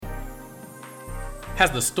Has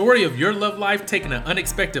the story of your love life taken an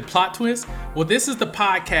unexpected plot twist? Well, this is the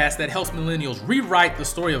podcast that helps millennials rewrite the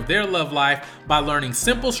story of their love life by learning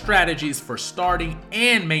simple strategies for starting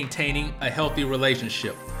and maintaining a healthy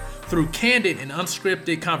relationship. Through candid and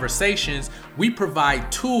unscripted conversations, we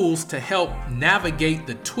provide tools to help navigate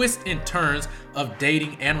the twists and turns of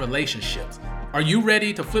dating and relationships. Are you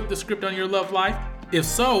ready to flip the script on your love life? If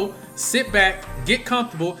so, sit back, get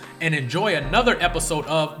comfortable, and enjoy another episode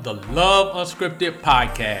of the Love Unscripted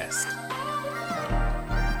podcast.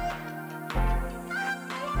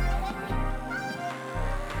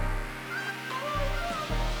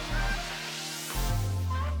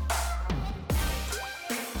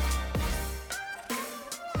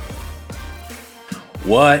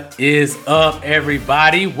 What is up,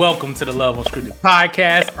 everybody? Welcome to the Love Unscripted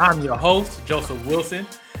podcast. I'm your host, Joseph Wilson.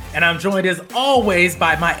 And I'm joined as always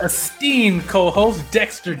by my esteemed co-host,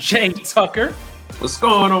 Dexter J. Tucker. What's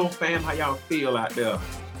going on, fam? How y'all feel out there?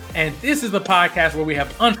 And this is the podcast where we have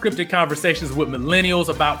unscripted conversations with millennials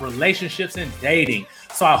about relationships and dating.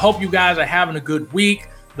 So I hope you guys are having a good week.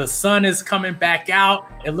 The sun is coming back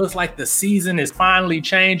out. It looks like the season is finally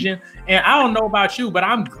changing. And I don't know about you, but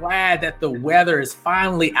I'm glad that the weather is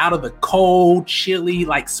finally out of the cold, chilly,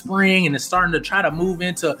 like spring, and it's starting to try to move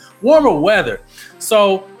into warmer weather.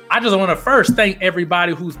 So I just want to first thank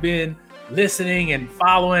everybody who's been listening and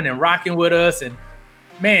following and rocking with us. And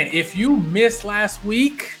man, if you missed last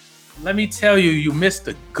week, let me tell you, you missed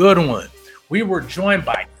a good one. We were joined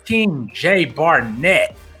by King Jay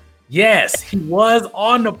Barnett. Yes, he was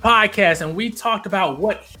on the podcast and we talked about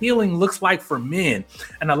what healing looks like for men.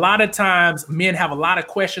 And a lot of times men have a lot of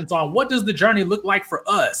questions on what does the journey look like for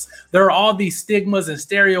us? There are all these stigmas and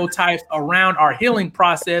stereotypes around our healing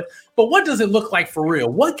process, but what does it look like for real?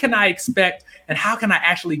 What can I expect and how can I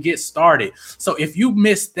actually get started? So if you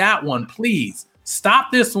missed that one, please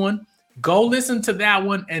stop this one, go listen to that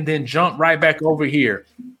one, and then jump right back over here.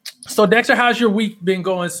 So Dexter, how's your week been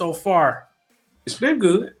going so far? It's been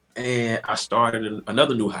good. And I started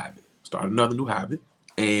another new habit.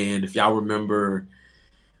 And if y'all remember,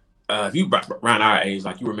 if you around our age,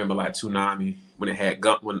 like you remember like Toonami when it had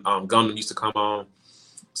Gundam used to come on.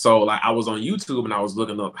 So like I was on YouTube and I was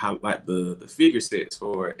looking up how like the figure sets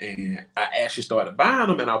for it, and I actually started buying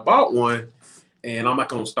them and I bought one. And I'm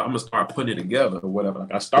gonna start putting it together or whatever.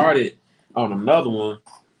 Like I started on another one.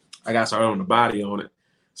 I got started on the body on it.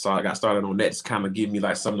 So I got started on that to kind of give me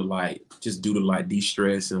like something to like just do to like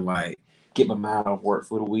de-stress and like get my mind off work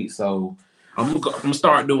for the week. So I'm gonna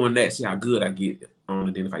start doing that, see how good I get on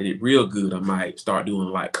it. Then if I get real good, I might start doing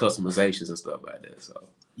like customizations and stuff like that. So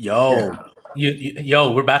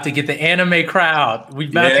we're about to get the anime crowd. To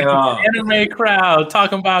get the anime crowd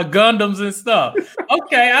talking about Gundams and stuff.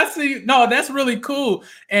 Okay, I see. No, that's really cool.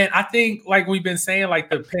 And I think like we've been saying, like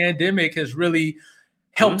the pandemic has really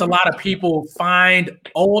helped a lot of people find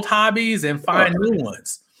old hobbies and find new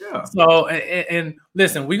ones. Yeah. So, and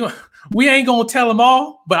listen, we ain't gonna tell them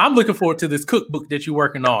all, but I'm looking forward to this cookbook that you're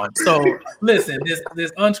working on. So, listen,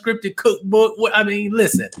 this unscripted cookbook.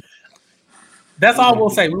 Listen, that's all we'll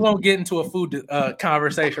say. We won't get into a food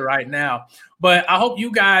conversation right now, but I hope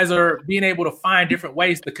you guys are being able to find different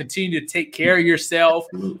ways to continue to take care of yourself,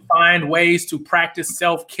 find ways to practice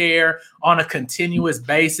self-care on a continuous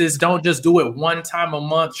basis. Don't just do it one time a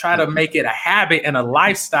month. Try to make it a habit and a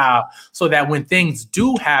lifestyle so that when things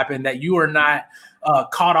do happen, that you are not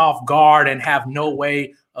caught off guard and have no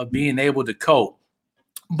way of being able to cope.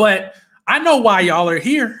 But I know why y'all are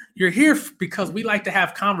here. You're here because we like to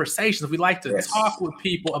have conversations. We like to talk with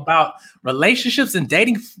people about relationships and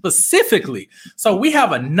dating specifically. So we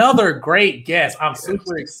have another great guest. I'm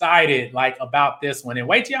super excited about this one. And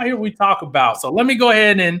wait till y'all hear what we talk about. So let me go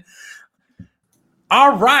ahead and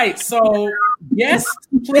all right. So yes,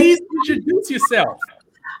 please introduce yourself.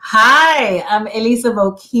 Hi, I'm Elisa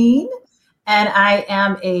Bokeem. And I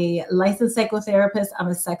am a licensed psychotherapist. I'm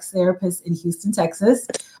a sex therapist in Houston, Texas.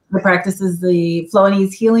 My practice is the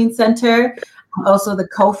Flonase Healing Center. I'm also the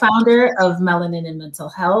co-founder of Melanin and Mental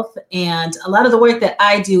Health. And a lot of the work that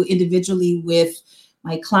I do individually with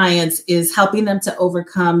my clients is helping them to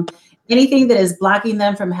overcome anything that is blocking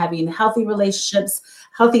them from having healthy relationships,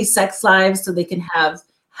 healthy sex lives, so they can have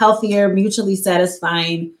healthier, mutually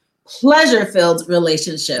satisfying, pleasure-filled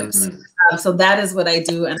relationships. So that is what I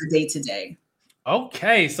do on a day-to-day.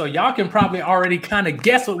 Okay, so y'all can probably already kind of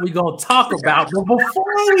guess what we're gonna talk about. But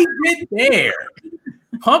before we get there,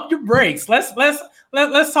 pump your brakes. Let's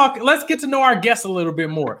talk. Let's get to know our guests a little bit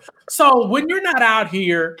more. So when you're not out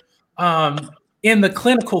here in the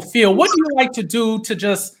clinical field, what do you like to do to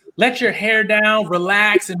just let your hair down,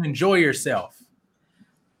 relax, and enjoy yourself?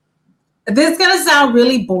 This is going to sound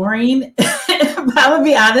really boring, gonna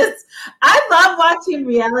be honest. I love watching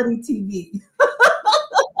reality TV.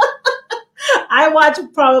 I watch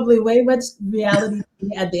probably way much reality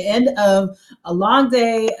TV at the end of a long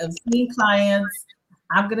day of seeing clients.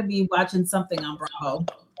 I'm gonna be watching something on Bravo.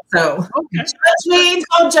 So judge me,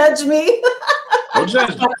 don't judge me. Don't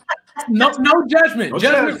judge me. No judgment.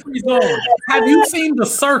 Judgment-free zone. Have you seen The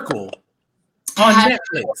Circle on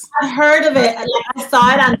Netflix? I've heard of it. I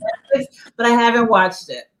saw it on Netflix, but I haven't watched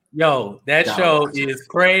it. Yo, that show is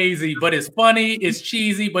crazy, but it's funny, it's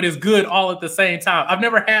cheesy, but it's good all at the same time. I've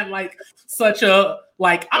never had like such a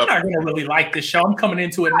I'm not gonna really like this show. I'm coming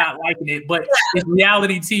into it not liking it, but it's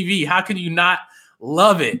reality TV. How can you not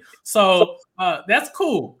love it? So that's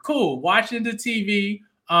cool. Watching the TV,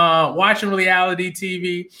 watching reality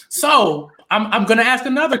TV. So I'm gonna ask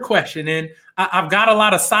another question, and I've got a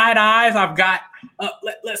lot of side eyes. I've got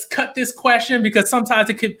let's cut this question because sometimes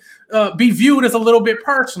it could be viewed as a little bit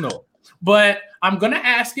personal, but I'm going to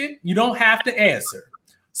ask it. You don't have to answer.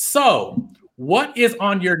 So what is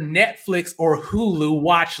on your Netflix or Hulu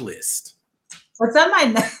watch list? What's on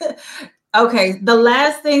my Okay, the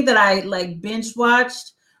last thing that I binge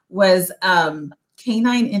watched was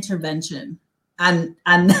Canine Intervention on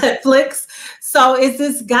Netflix. So it's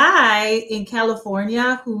this guy in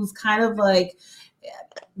California who's kind of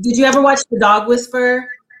did you ever watch The Dog Whisperer?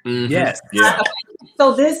 Mm-hmm. Yes. Yeah.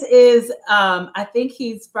 So this is, I think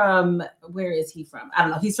he's from, where is he from? I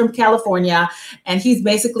don't know. He's from California, and he's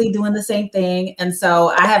basically doing the same thing. And so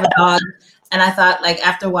I have a dog, and I thought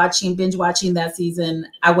after binge watching that season,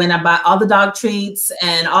 I went and bought all the dog treats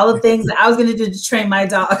and all the things that I was going to do to train my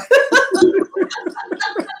dog.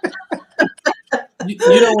 You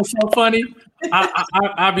know what's so funny?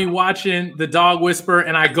 I'll be watching The Dog Whisperer,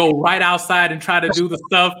 and I go right outside and try to do the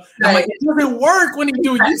stuff. I'm like, it doesn't work when you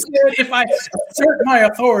do it. You said if I assert my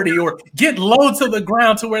authority or get low to the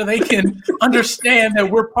ground to where they can understand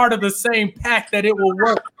that we're part of the same pack, that it will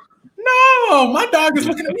work. No, my dog is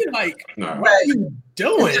looking at me like, what are you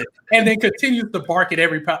doing? And then continues to bark at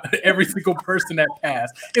every single person that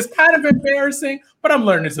passed. It's kind of embarrassing, but I'm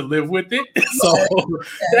learning to live with it. So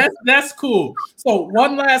that's cool. So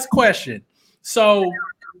one last question. So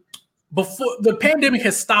before the pandemic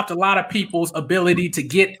has stopped a lot of people's ability to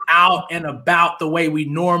get out and about the way we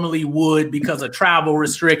normally would because of travel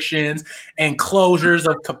restrictions and closures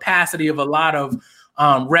of capacity of a lot of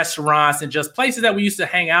restaurants and just places that we used to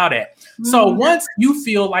hang out at. So once you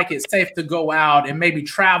feel like it's safe to go out and maybe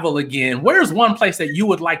travel again, where's one place that you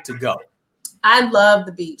would like to go? I love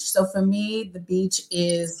the beach. So for me, the beach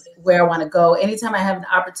is where I want to go. Anytime I have an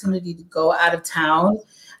opportunity to go out of town,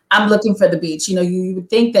 I'm looking for the beach. You would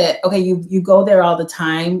think that, okay, you go there all the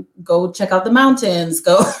time, go check out the mountains,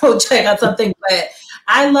 go check out something. But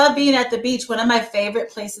I love being at the beach. One of my favorite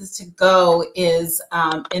places to go is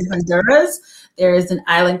in Honduras. There is an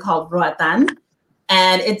island called Roatan,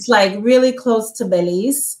 and it's really close to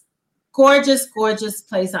Belize. Gorgeous, gorgeous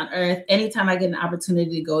place on earth. Anytime I get an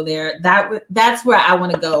opportunity to go there, that's where I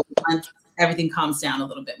want to go once everything calms down a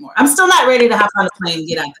little bit more. I'm still not ready to hop on a plane and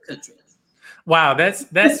get out the country. Wow,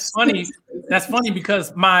 that's funny. That's funny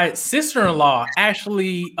because my sister-in-law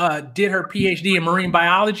actually did her PhD in marine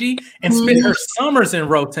biology and spent her summers in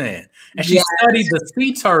Roatan, and she studied the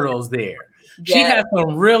sea turtles there. Yes. She had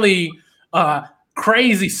some really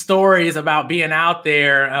crazy stories about being out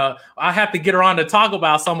there. I have to get her on to talk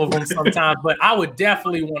about some of them sometimes, but I would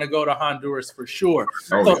definitely want to go to Honduras for sure.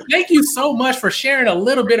 So thank you so much for sharing a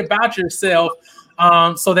little bit about yourself.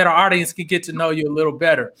 So that our audience can get to know you a little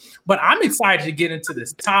better. But I'm excited to get into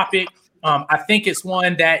this topic. I think it's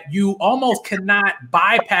one that you almost cannot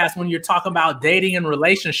bypass when you're talking about dating and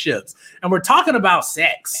relationships. And we're talking about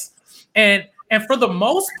sex. And for the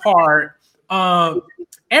most part,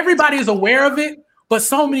 everybody is aware of it, but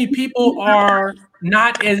so many people are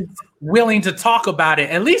not as willing to talk about it,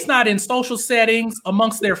 at least not in social settings,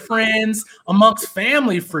 amongst their friends, amongst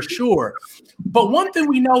family for sure. But one thing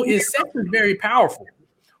we know is sex is very powerful.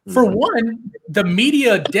 For one, the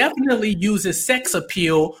media definitely uses sex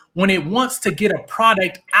appeal when it wants to get a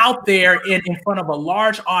product out there in front of a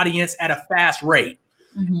large audience at a fast rate.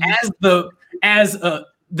 As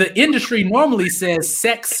the industry normally says,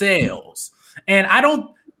 sex sells. And I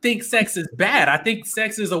don't think sex is bad. I think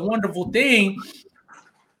sex is a wonderful thing,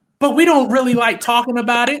 but we don't really like talking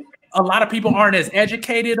about it. A lot of people aren't as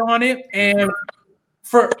educated on it. And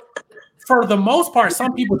for the most part,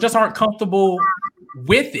 some people just aren't comfortable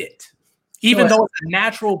with it, even though it's a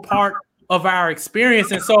natural part of our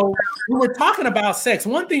experience. And so when we're talking about sex,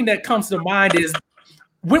 one thing that comes to mind is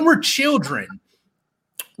when we're children,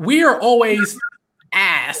 we are always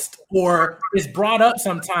asked or is brought up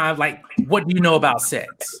sometimes, like, what do you know about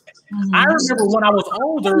sex? I remember when I was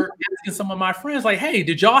older asking some of my friends, like, hey,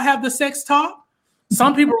 did y'all have the sex talk?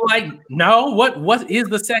 Some people were like, no, what is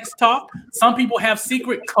the sex talk? Some people have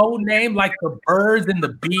secret code name like the birds and the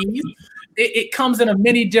bees. It comes in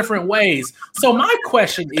many different ways. So my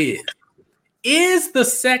question is the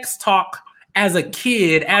sex talk as a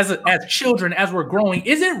kid, as children, as we're growing,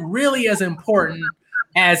 is it really as important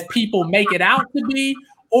as people make it out to be?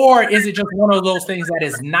 Or is it just one of those things that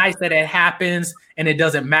is nice that it happens and it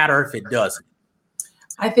doesn't matter if it doesn't?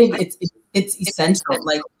 I think it's essential.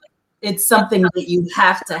 Like, it's something that you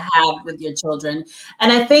have to have with your children.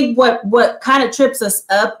 And I think what kind of trips us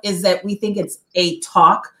up is that we think it's a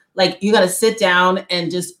talk. Like, you got to sit down and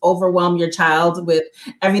just overwhelm your child with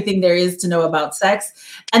everything there is to know about sex.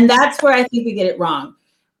 And that's where I think we get it wrong.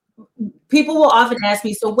 People will often ask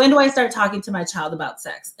me, so when do I start talking to my child about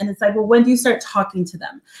sex? And it's like, well, when do you start talking to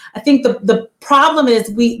them? I think the problem is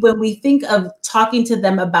when we think of talking to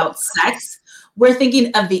them about sex, we're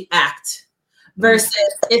thinking of the act. Versus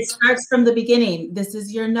it starts from the beginning. This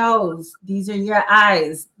is your nose. These are your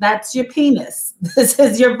eyes. That's your penis. This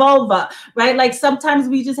is your vulva, right? Like, sometimes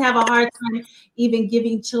we just have a hard time even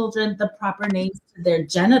giving children the proper names to their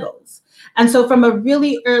genitals. And so from a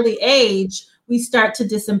really early age, we start to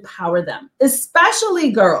disempower them, especially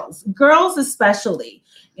girls especially,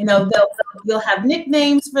 you'll have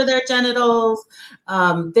nicknames for their genitals.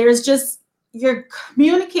 There's just, you're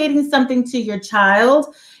communicating something to your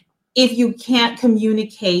child. If you can't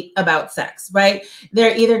communicate about sex, right?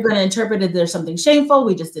 They're either going to interpret it, there's something shameful,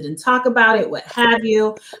 we just didn't talk about it, what have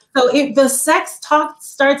you. So the sex talk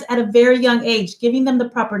starts at a very young age, giving them the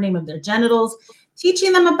proper name of their genitals,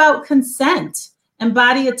 teaching them about consent and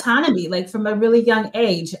body autonomy, like from a really young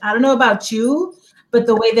age. I don't know about you, but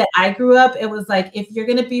the way that I grew up, it was like, if you're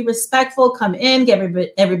going to be respectful, come in, give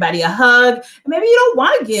everybody a hug. And maybe you don't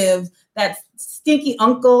want to give that stinky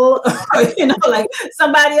uncle, like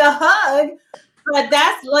somebody a hug. But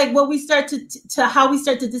that's like what we start to how we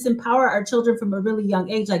start to disempower our children from a really young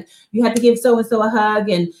age. Like, you have to give so-and-so a hug,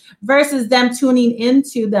 and versus them tuning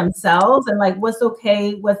into themselves and like, what's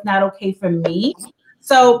okay, what's not okay for me.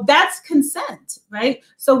 So that's consent, right?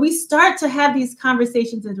 So we start to have these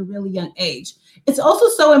conversations at a really young age. It's also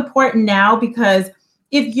so important now because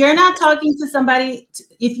if you're not talking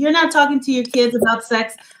to your kids about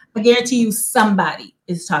sex, I guarantee you somebody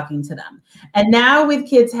is talking to them. And now with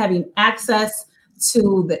kids having access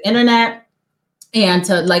to the internet and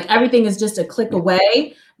to like everything is just a click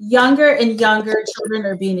away, younger and younger children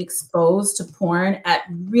are being exposed to porn at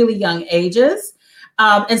really young ages.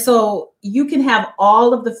 And so you can have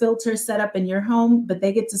all of the filters set up in your home, but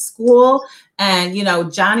they get to school and,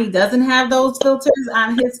 Johnny doesn't have those filters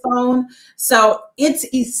on his phone. So it's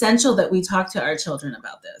essential that we talk to our children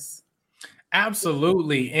about this.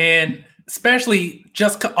 Absolutely. And especially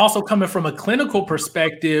just also coming from a clinical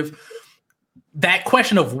perspective, that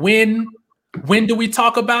question of when do we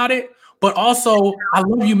talk about it? But also, I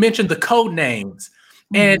love you mentioned the code names.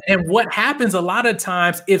 And what happens a lot of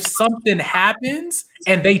times, if something happens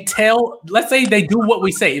and they let's say they do what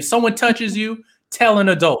we say. If someone touches you, tell an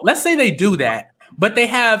adult. Let's say they do that, but they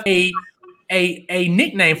have a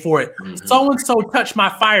nickname for it. So-and-so touched my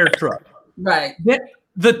fire truck. Right.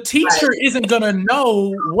 The teacher isn't going to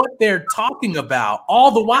know what they're talking about.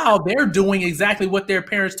 All the while, they're doing exactly what their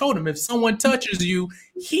parents told them. If someone touches you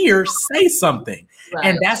here, say something. Right.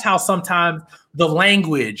 And that's how sometimes the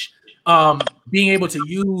language, being able to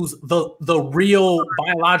use the real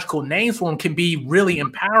biological names for them can be really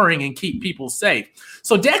empowering and keep people safe.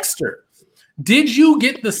 So Dexter, did you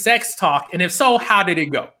get the sex talk? And if so, how did it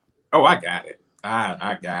go? Oh, I got it.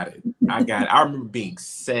 I got it. I remember being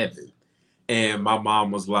 7 and my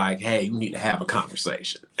mom was like, hey, you need to have a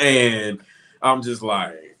conversation. And I'm just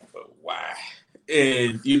like, why?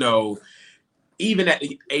 And, even at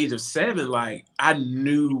the age of 7, like, I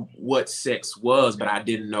knew what sex was, but I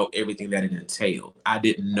didn't know everything that it entailed. I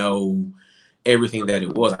didn't know everything that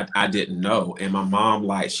it was. I didn't know. And my mom,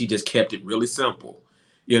 like, she just kept it really simple.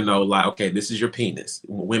 Like, okay, this is your penis.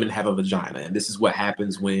 Women have a vagina. And this is what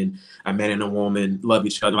happens when a man and a woman love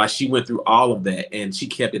each other. Like, she went through all of that and she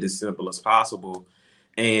kept it as simple as possible.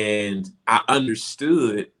 And I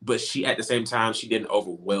understood, but she, at the same time, she didn't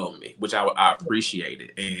overwhelm me, which I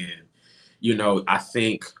appreciated. And, I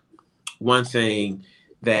think one thing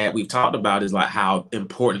that we've talked about is like how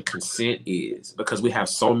important consent is, because we have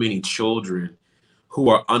so many children who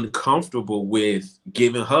are uncomfortable with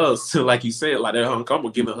giving hugs to, like you said, like they're uncomfortable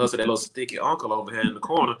giving hugs to that little sticky uncle over here in the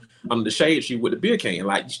corner under the shade tree with the beer can.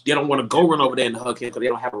 Like, they don't want to go run over there and hug him because they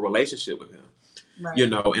don't have a relationship with him, right.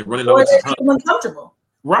 And running over to hug. Uncomfortable.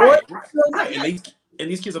 Right.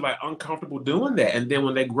 these kids are like uncomfortable doing that. And then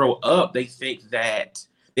when they grow up, they think that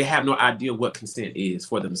they have no idea what consent is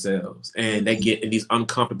for themselves. And they get in these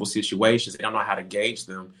uncomfortable situations. They don't know how to gauge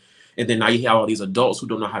them. And then now you have all these adults who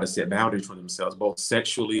don't know how to set boundaries for themselves, both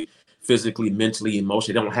sexually, physically, mentally,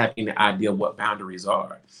 emotionally. They don't have any idea what boundaries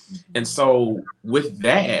are. And so with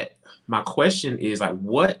that, my question is like,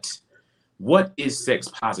 what is sex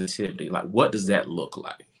positivity? Like, what does that look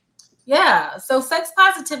like? Yeah. So sex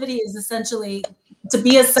positivity is essentially to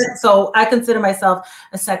be so I consider myself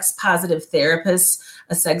a sex positive therapist,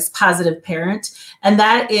 a sex positive parent. And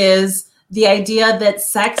that is the idea that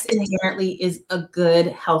sex inherently is a good,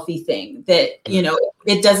 healthy thing, that, you know,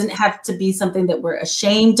 it doesn't have to be something that we're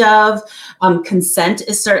ashamed of. Consent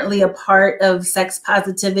is certainly a part of sex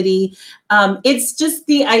positivity. It's just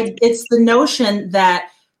it's the notion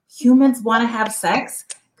that humans want to have sex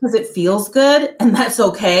because it feels good, and that's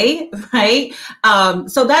okay, right?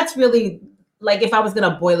 So that's really, like, if I was going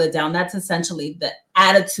to boil it down, that's essentially the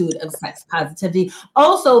attitude of sex positivity.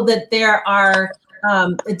 Also, that there are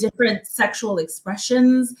different sexual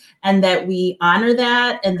expressions, and that we honor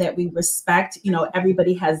that, and that we respect, you know,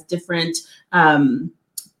 everybody has different,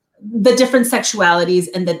 the different sexualities,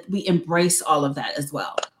 and that we embrace all of that as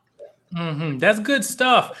well. Mm-hmm. That's good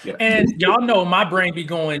stuff. Yeah. And y'all know my brain be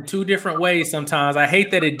going two different ways sometimes. I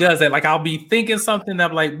hate that it does that. Like, I'll be thinking something that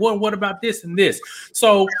I'm like, what about this and this?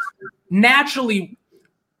 So naturally,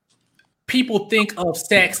 people think of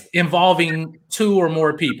sex involving two or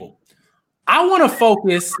more people. I want to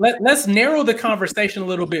focus, let's narrow the conversation a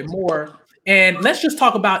little bit more, and let's just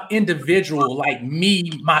talk about individual, like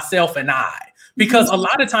me, myself, and I. Because a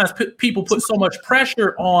lot of times people put so much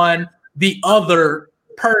pressure on the other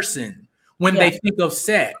person when they think of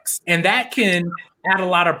sex, and that can add a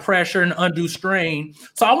lot of pressure and undue strain.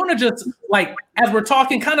 So I want to just, like, as we're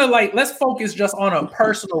talking, kind of like, let's focus just on a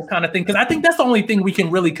personal kind of thing, because I think that's the only thing we can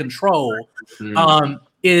really control,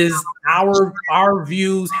 is our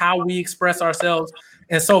views, how we express ourselves,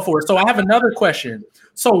 and so forth. So I have another question.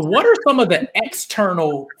 So what are some of the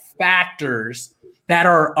external factors that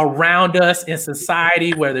are around us in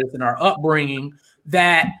society, whether it's in our upbringing,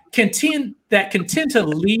 that can tend to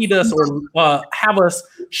lead us or have us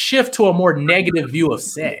shift to a more negative view of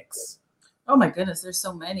sex? Oh my goodness, there's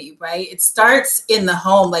so many, right? It starts in the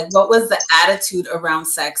home. Like, what was the attitude around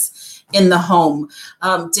sex in the home?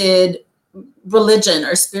 Did religion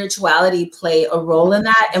or spirituality play a role in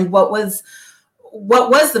that? And what was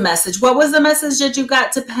the message? What was the message that you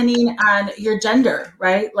got depending on your gender,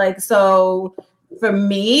 right? Like, so for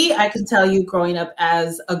me, I can tell you, growing up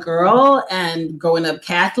as a girl and growing up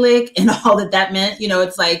Catholic and all that meant, you know,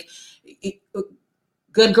 it's like,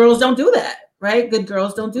 good girls don't do that, right? Good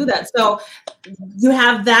girls don't do that. So you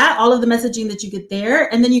have that, all of the messaging that you get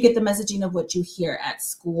there, and then you get the messaging of what you hear at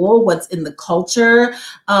school, what's in the culture.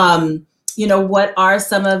 You know, what are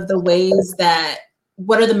some of the ways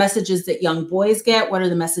what are the messages that young boys get? What are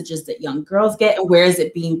the messages that young girls get? And where is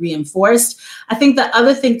it being reinforced? I think the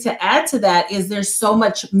other thing to add to that is there's so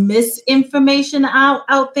much misinformation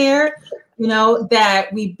out there, you know,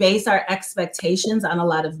 that we base our expectations on a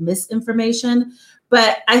lot of misinformation.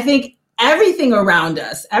 But I think everything around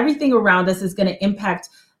us is going to impact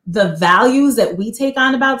the values that we take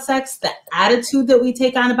on about sex, the attitude that we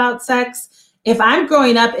take on about sex. If I'm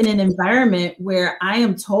growing up in an environment where I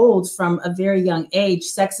am told from a very young age,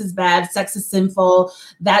 sex is bad, sex is sinful,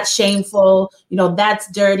 that's shameful, you know,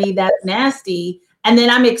 that's dirty, that's nasty, and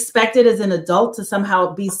then I'm expected as an adult to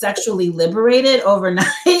somehow be sexually liberated overnight,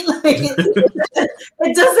 like,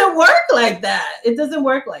 it doesn't work like that. It doesn't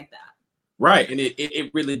work like that. Right, and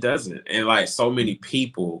it really doesn't. And like, so many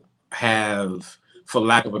people have, for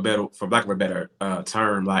lack of a better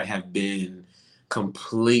term, like, have been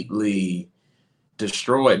completely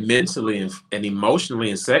destroyed mentally and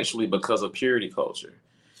emotionally and sexually because of purity culture.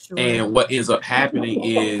 Sure. And what ends up happening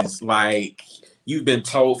is, like, you've been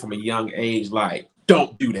told from a young age, like,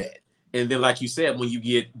 don't do that. And then, like you said, when you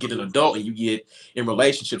get an adult and you get in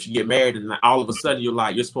relationships, you get married, and all of a sudden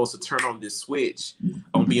you're supposed to turn on this switch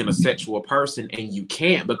on being a sexual person, and you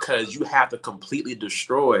can't, because you have to completely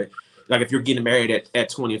destroy. Like, if you're getting married at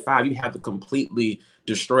 25, you have to completely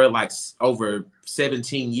destroy, like, over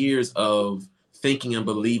 17 years of thinking and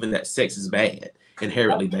believing that sex is bad,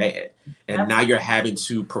 inherently bad. And now you're having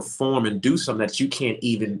to perform and do something that you can't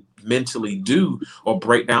even mentally do, or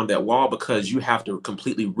break down that wall, because you have to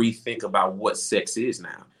completely rethink about what sex is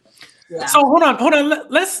now. Yeah. So hold on.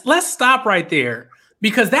 Let's stop right there,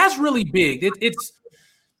 because that's really big.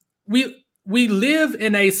 We live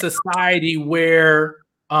in a society where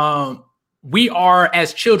we are,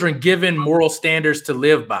 as children, given moral standards to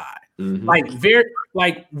live by. Mm-hmm. Like,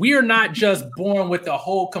 like we are not just born with the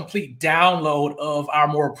whole complete download of our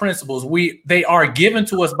moral principles. They are given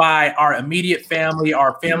to us by our immediate family,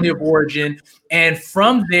 our family of origin, and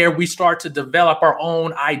from there we start to develop our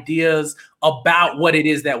own ideas about what it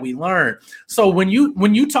is that we learn. So when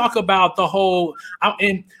you talk about the whole,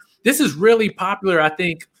 and this is really popular, I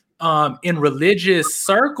think, in religious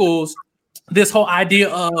circles, this whole idea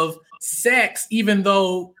of sex, even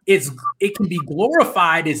though it can be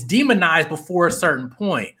glorified, is demonized before a certain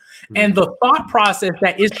point. And the thought process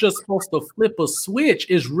that it's just supposed to flip a switch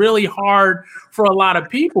is really hard for a lot of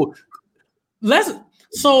people.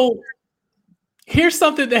 So here's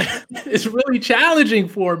something that is really challenging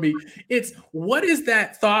for me. It's what is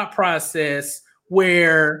that thought process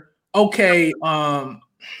where, okay, I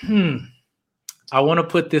want to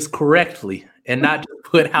put this correctly and not just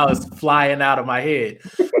put how it's flying out of my head.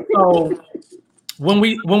 So when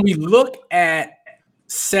we look at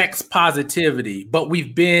sex positivity, but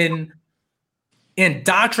we've been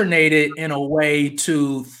indoctrinated in a way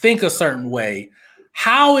to think a certain way,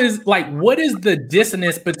 what is the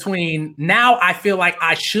dissonance between now I feel like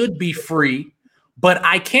I should be free, but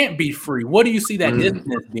I can't be free? What do you see that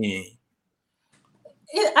dissonance being?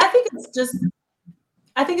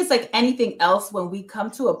 I think it's like anything else when we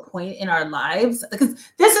come to a point in our lives, because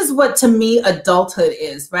this is what to me adulthood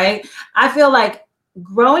is, right? I feel like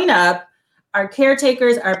growing up, our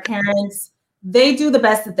caretakers, our parents, they do the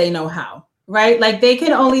best that they know how, right? Like they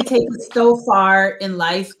can only take us so far in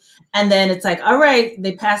life. And then it's like, all right,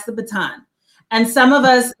 they pass the baton. And some of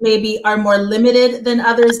us maybe are more limited than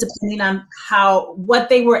others, depending on what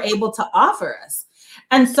they were able to offer us.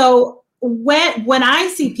 And so when I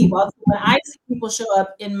see people show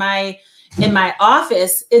up in my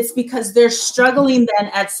office, it's because they're struggling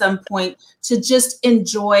then at some point to just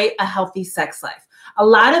enjoy a healthy sex life. A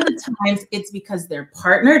lot of the times it's because they're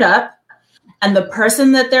partnered up and the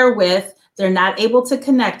person that they're with, they're not able to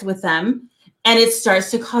connect with them, and it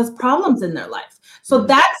starts to cause problems in their life. So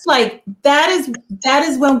that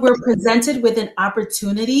is when we're presented with an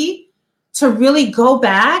opportunity to really go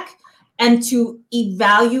back and to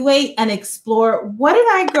evaluate and explore, what did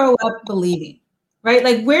I grow up believing, right?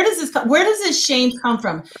 Like, where does this shame come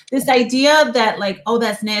from? This idea that like, oh,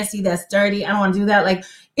 that's nasty, that's dirty, I don't want to do that. Like,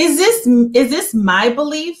 is this my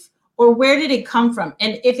belief, or where did it come from?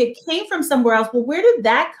 And if it came from somewhere else, well, where did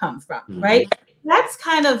that come from, right? That's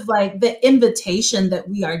kind of like the invitation that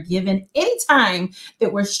we are given anytime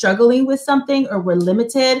that we're struggling with something or we're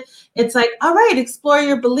limited. It's like, all right, explore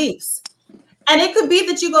your beliefs. And it could be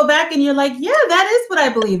that you go back and you're like, yeah, that is what I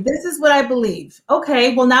believe. This is what I believe.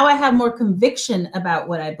 Okay, well, now I have more conviction about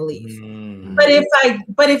what I believe. But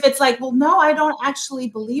if it's like, well, no, I don't actually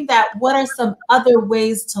believe that, what are some other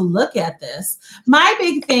ways to look at this? My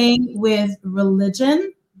big thing with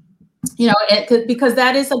religion, because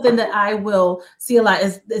that is something that I will see a lot,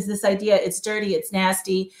 is this idea, it's dirty, it's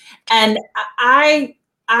nasty. And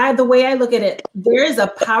the way I look at it, there is a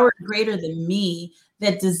power greater than me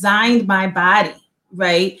that designed my body,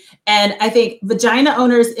 right? And I think vagina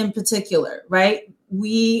owners in particular, right?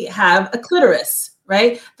 We have a clitoris,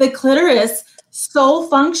 right? The clitoris sole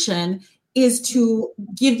function is to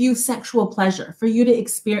give you sexual pleasure, for you to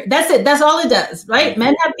experience. That's it. That's all it does, right?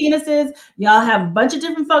 Men have penises. Y'all have a bunch of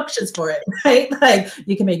different functions for it, right? Like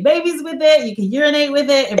you can make babies with it. You can urinate with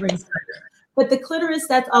it. It brings pleasure. But the clitoris,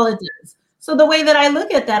 that's all it does. So the way that I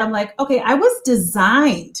look at that, I'm like, okay, I was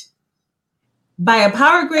designed by a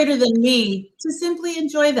power greater than me to simply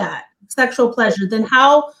enjoy that sexual pleasure. Then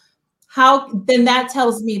then that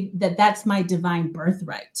tells me that that's my divine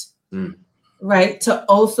birthright, right? To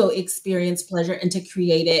also experience pleasure and to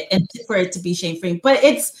create it and for it to be shame-free. But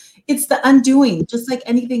it's the undoing, just like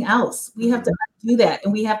anything else. We have to do that,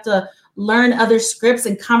 and we have to learn other scripts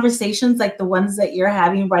and conversations like the ones that you're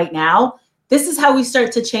having right now. This is how we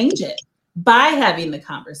start to change it, by having the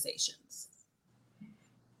conversations.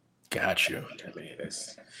 Got you.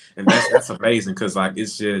 That's amazing, because like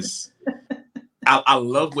it's just I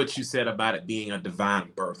love what you said about it being a divine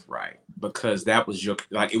birthright, because that was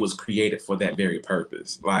it was created for that very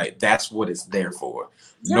purpose. Like that's what it's there for.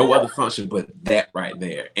 No other function but that right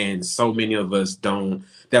there. And so many of us that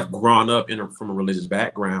have grown up from a religious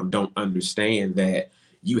background don't understand that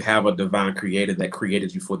you have a divine creator that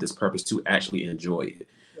created you for this purpose to actually enjoy it.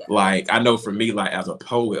 Like, I know for me, like as a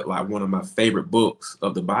poet, like one of my favorite books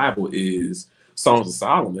of the Bible is Songs of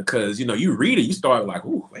Solomon, because, you read it, you start like,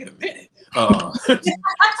 ooh, wait a minute.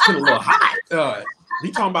 It's a little hot.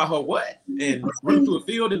 You talking about her what? And running through a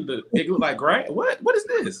field and it looked like grass. What is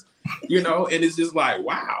this? And it's just like,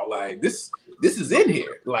 wow, like this is in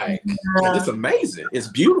here. Like, it's amazing. It's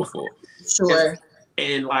beautiful. Sure.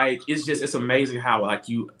 And like it's amazing how like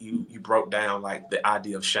you broke down like the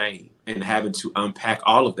idea of shame and having to unpack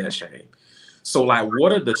all of that shame. So like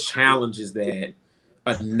what are the challenges that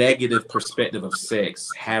a negative perspective of sex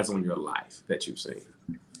has on your life that you've seen?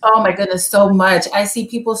 Oh my goodness, so much. I see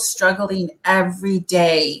people struggling every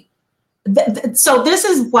day. So this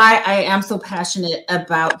is why I am so passionate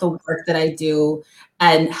about the work that I do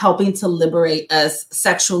and helping to liberate us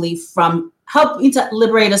sexually from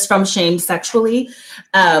shame sexually,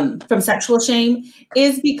 from sexual shame,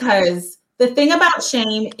 is because the thing about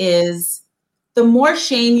shame is the more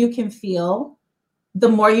shame you can feel, the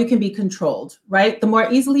more you can be controlled, right? The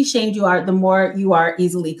more easily shamed you are, the more you are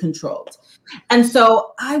easily controlled. And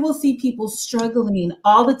so I will see people struggling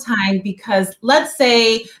all the time because let's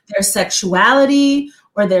say their sexuality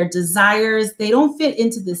or their desires, they don't fit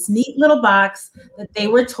into this neat little box that they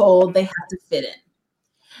were told they have to fit in.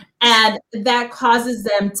 And that causes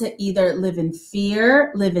them to either live in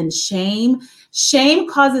fear, live in shame. Shame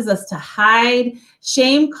causes us to hide.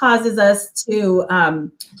 Shame causes us to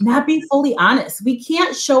not be fully honest. We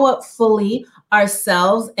can't show up fully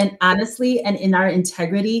ourselves and honestly and in our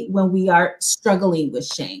integrity when we are struggling with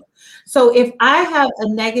shame. So if I have a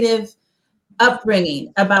negative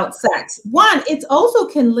upbringing about sex, one, it also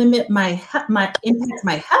can limit my impact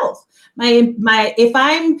my health. My if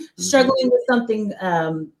I'm struggling with something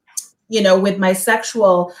with my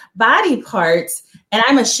sexual body parts and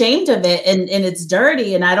I'm ashamed of it and it's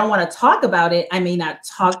dirty and I don't want to talk about it, I may not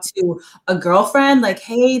talk to a girlfriend like,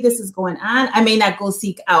 hey, this is going on. I may not go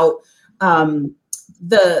seek out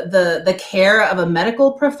the care of a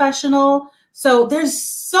medical professional. So there's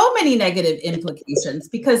so many negative implications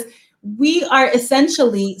because we are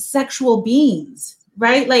essentially sexual beings,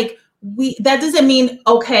 right? Like that doesn't mean,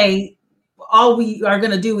 okay, all we are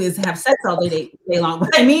going to do is have sex all day long.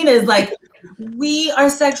 What I mean is like, we are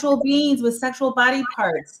sexual beings with sexual body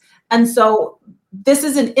parts. And so this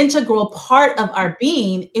is an integral part of our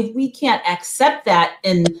being. If we can't accept that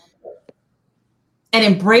and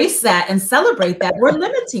embrace that and celebrate that, we're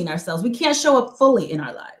limiting ourselves. We can't show up fully in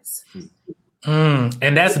our lives.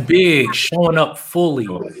 And that's big, showing up fully.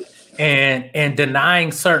 And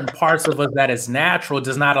denying certain parts of us that is natural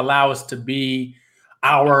does not allow us to be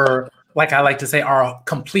our, like I like to say, our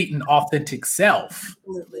complete and authentic self.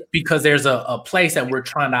 Absolutely. Because there's a place that we're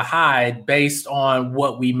trying to hide based on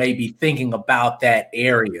what we may be thinking about that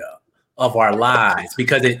area of our lives,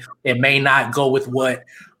 because it may not go with what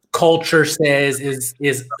culture says is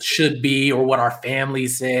should be, or what our family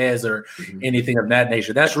says, or anything of that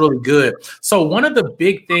nature. That's really good. So one of the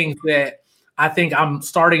big things that I think I'm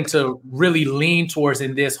starting to really lean towards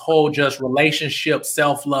in this whole just relationship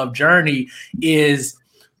self-love journey is,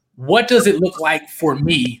 what does it look like for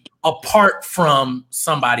me apart from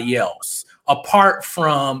somebody else? Apart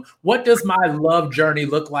from, what does my love journey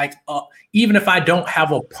look like, even if I don't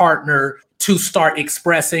have a partner to start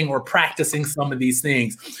expressing or practicing some of these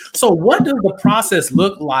things? So what does the process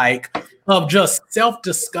look like of just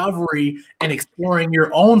self-discovery and exploring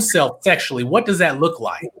your own self sexually? What does that look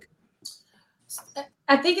like?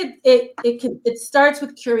 I think it starts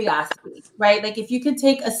with curiosity, right? Like if you can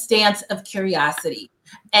take a stance of curiosity,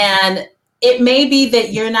 and it may be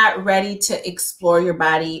that you're not ready to explore your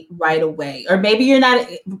body right away, or maybe you're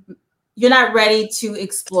not ready to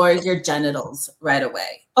explore your genitals right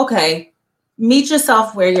away. Okay, meet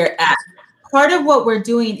yourself where you're at. Part of what we're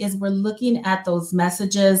doing is we're looking at those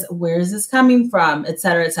messages. Where is this coming from, et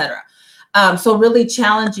cetera, et cetera. So really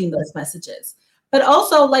challenging those messages. But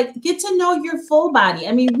also, like, get to know your full body.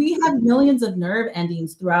 I mean, we have millions of nerve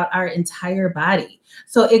endings throughout our entire body.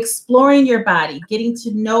 So exploring your body, getting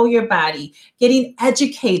to know your body, getting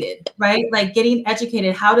educated, right? Like getting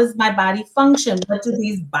educated. How does my body function? What do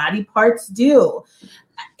these body parts do?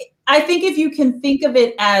 I think if you can think of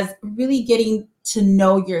it as really getting to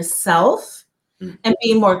know yourself and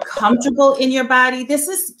being more comfortable in your body, this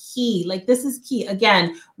is key. Like, this is key.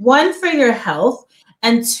 Again, one, for your health.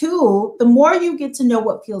 And two, the more you get to know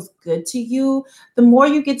what feels good to you, the more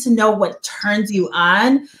you get to know what turns you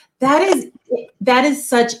on. That is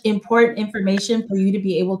such important information for you to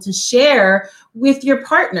be able to share with your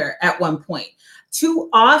partner at one point. Too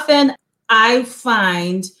often, I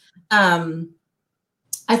find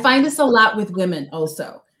this a lot with women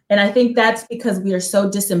also. And I think that's because we are so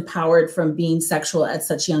disempowered from being sexual at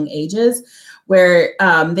such young ages, where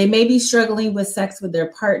they may be struggling with sex with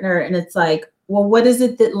their partner. And it's like, well, what is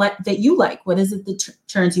it that you like? What is it that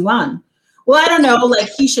turns you on? Well, I don't know. Like,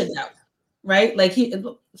 he should know, right? Like he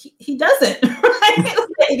doesn't, right?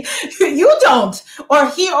 Like, you don't, or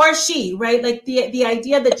he or she, right? Like the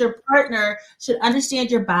idea that your partner should understand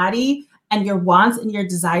your body and your wants and your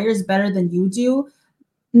desires better than you do.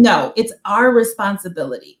 No, it's our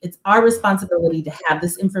responsibility. It's our responsibility to have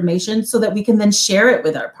this information so that we can then share it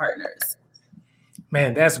with our partners.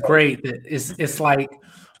 Man, that's great. It's like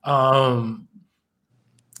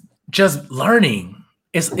just learning.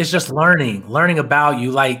 It's just learning about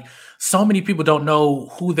you. Like, so many people don't know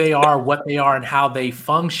who they are, what they are, and how they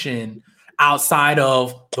function outside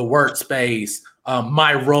of the workspace,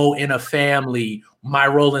 my role in a family, my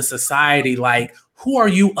role in society. Like, who are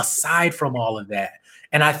you aside from all of that?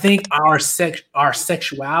 And I think our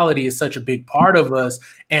sexuality is such a big part of us.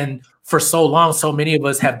 And for so long, so many of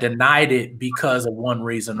us have denied it because of one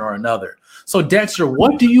reason or another. So Dexter,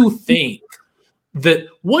 what do you think the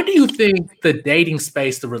dating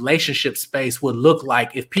space, the relationship space would look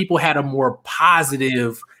like if people had a more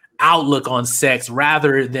positive outlook on sex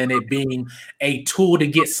rather than it being a tool to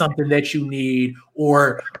get something that you need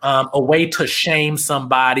or a way to shame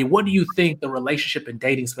somebody? What do you think the relationship and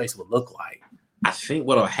dating space would look like? I think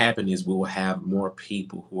what will happen is we will have more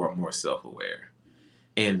people who are more self-aware,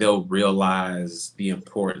 and they'll realize the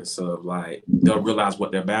importance of, like, they'll realize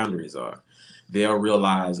what their boundaries are. They'll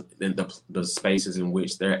realize the spaces in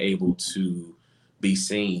which they're able to be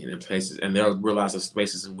seen in places, and they'll realize the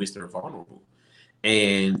spaces in which they're vulnerable.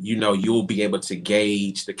 And, you know, you'll be able to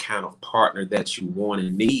gauge the kind of partner that you want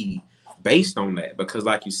and need based on that. Because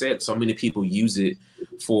like you said, so many people use it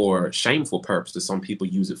for shameful purposes. Some people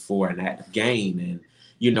use it for an act of gain. And,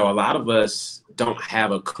 you know, a lot of us don't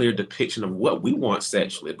have a clear depiction of what we want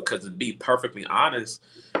sexually, because to be perfectly honest,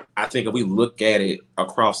 I think if we look at it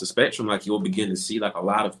across the spectrum, like, you'll begin to see, like, a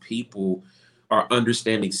lot of people are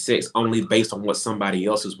understanding sex only based on what somebody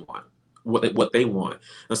else's want, what they want.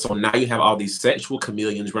 And so now you have all these sexual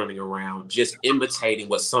chameleons running around just imitating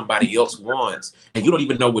what somebody else wants, and you don't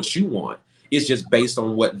even know what you want. It's just based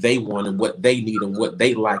on what they want and what they need and what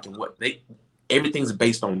they like and everything's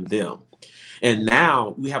based on them. And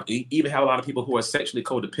now we even have a lot of people who are sexually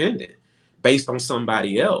codependent based on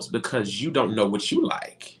somebody else, because you don't know what you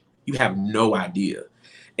like. You have no idea.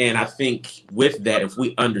 And I think with that, if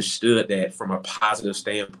we understood that from a positive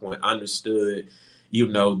standpoint, understood, you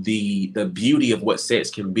know, the beauty of what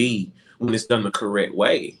sex can be when it's done the correct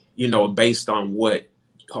way, you know, based on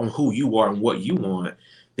who you are and what you want,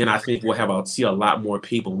 then I think we'll see a lot more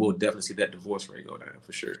people. We'll definitely see that divorce rate go down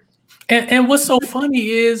for sure. And what's so funny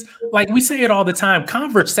is, like, we say it all the time,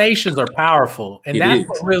 conversations are powerful, and that's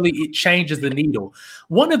what really changes the needle.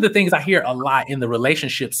 One of the things I hear a lot in the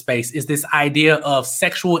relationship space is this idea of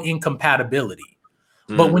sexual incompatibility.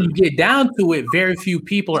 But when you get down to it, very few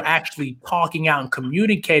people are actually talking out and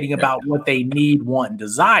communicating about what they need, want, and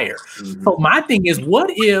desire. So my thing is, what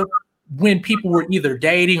if when people were either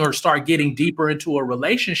dating or start getting deeper into a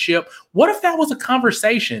relationship, what if that was a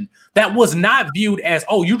conversation that was not viewed as,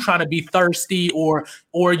 oh, you're trying to be thirsty or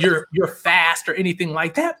you're fast or anything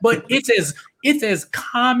like that, but it's as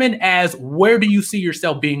common as, where do you see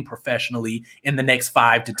yourself being professionally in the next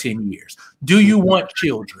 5 to 10 years? Do you want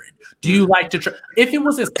children? Do you like to if it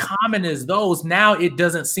was as common as those, now it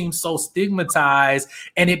doesn't seem so stigmatized,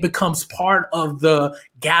 and it becomes part of the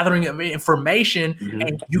gathering of information,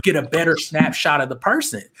 and you get a better snapshot of the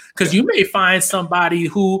person. Because you may find somebody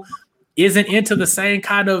who isn't into the same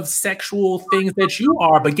kind of sexual things that you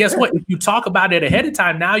are, but guess what? If you talk about it ahead of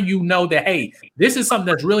time, now you know that, hey, this is something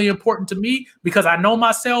that's really important to me because I know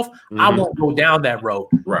myself. I won't go down that road.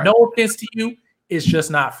 Right. No offense to you. It's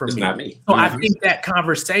just not for me. Not me. So I think that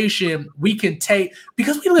conversation we can take,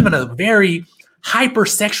 because we live in a very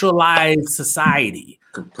hypersexualized society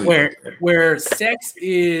where sex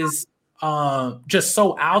is just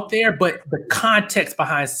so out there, but the context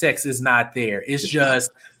behind sex is not there. It's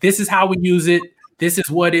just, this is how we use it. This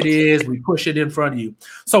is what it is. We push it in front of you.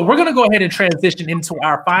 So we're going to go ahead and transition into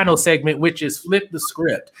our final segment, which is Flip the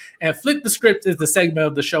Script. And Flip the Script is the segment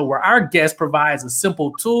of the show where our guest provides a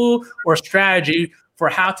simple tool or strategy for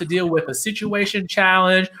how to deal with a situation,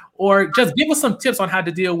 challenge, or just give us some tips on how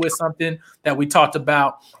to deal with something that we talked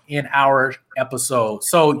about in our episode.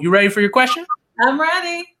 So you ready for your question? I'm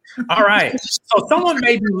ready. All right. So someone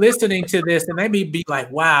may be listening to this and they may be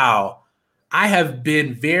like, wow, I have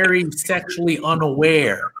been very sexually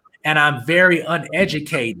unaware and I'm very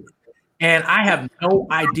uneducated and I have no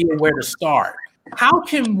idea where to start. How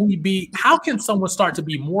can someone start to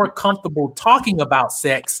be more comfortable talking about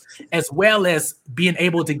sex as well as being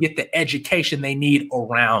able to get the education they need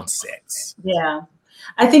around sex? Yeah,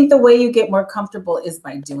 I think the way you get more comfortable is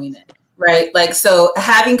by doing it. Right. Like, so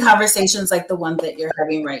having conversations like the one that you're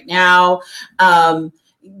having right now, having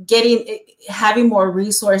more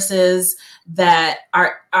resources that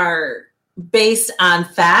are based on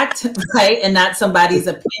fact, right? And not somebody's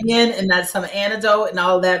opinion and not some anecdote and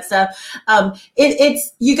all that stuff.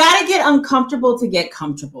 It's you got to get uncomfortable to get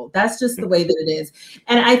comfortable. That's just the way that it is.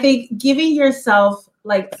 And I think giving yourself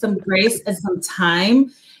like some grace and some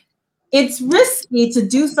time, it's risky to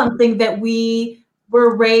do something that we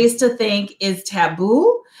were raised to think is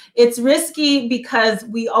taboo. It's risky because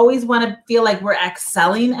we always want to feel like we're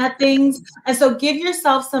excelling at things. And so give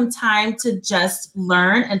yourself some time to just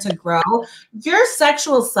learn and to grow. Your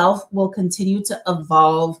sexual self will continue to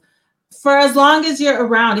evolve for as long as you're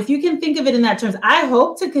around. If you can think of it in that terms, I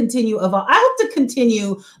hope to continue evolve. I hope to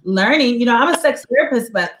continue learning. You know, I'm a sex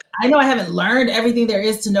therapist, but I know I haven't learned everything there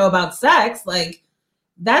is to know about sex. Like,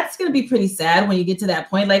 that's going to be pretty sad when you get to that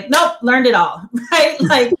point. Like, nope, learned it all, right?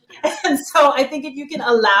 Like, and so I think if you can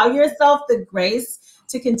allow yourself the grace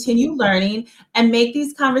to continue learning and make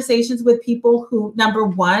these conversations with people who, number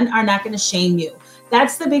one, are not going to shame you.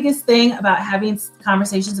 That's the biggest thing about having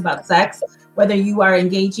conversations about sex, whether you are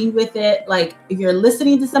engaging with it, like if you're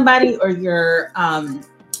listening to somebody or you're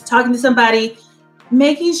talking to somebody,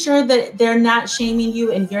 making sure that they're not shaming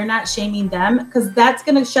you and you're not shaming them, because that's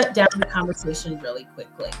going to shut down the conversation really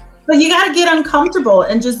quickly. But you got to get uncomfortable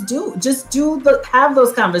and have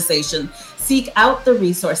those conversations. Seek out the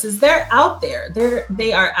resources. They're out there.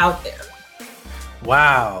 They are out there.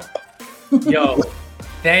 Wow. Yo,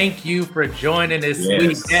 thank you for joining this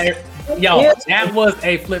week. That was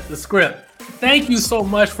a Flip the Script. Thank you so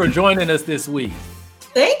much for joining us this week.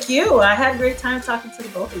 Thank you. I had a great time talking to the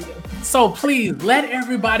both of you. So please let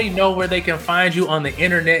everybody know where they can find you on the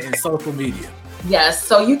internet and social media. Yes.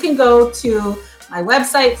 So you can go to my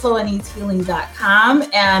website, flowandeatshealing.com.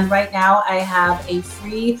 And right now I have a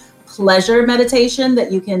free pleasure meditation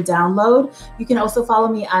that you can download. You can also follow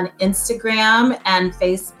me on Instagram and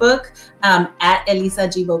Facebook at Elisa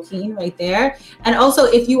G. Boquin right there. And also,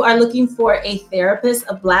 if you are looking for a therapist,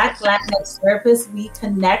 a Black Latinx therapist, we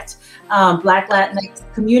connect Black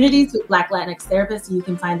Latinx communities with Black Latinx therapists. You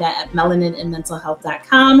can find that at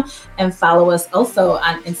melaninandmentalhealth.com and follow us also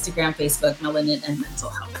on Instagram, Facebook, Melanin and Mental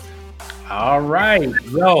Health. All right.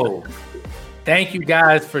 Yo. Thank you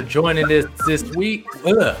guys for joining us this week.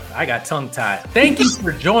 I got tongue tied. Thank you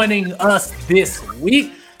for joining us this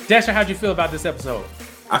week. Dexter, how'd you feel about this episode?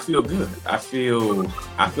 I feel good. I feel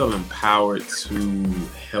empowered to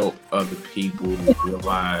help other people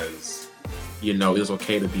realize, you know, it's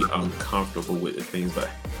okay to be uncomfortable with the things,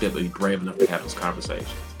 but be brave enough to have those conversations.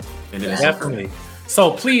 And then definitely.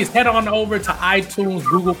 So please head on over to iTunes,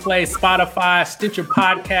 Google Play, Spotify, Stitcher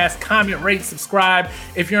Podcast, comment, rate, subscribe.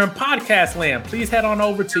 If you're in podcast land, please head on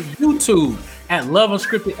over to YouTube at Love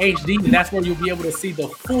Unscripted HD, and that's where you'll be able to see the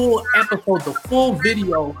full episode, the full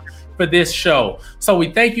video for this show. So we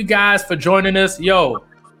thank you guys for joining us. Yo,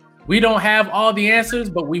 we don't have all the answers,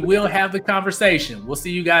 but we will have the conversation. We'll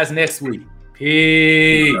see you guys next week.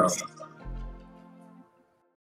 Peace.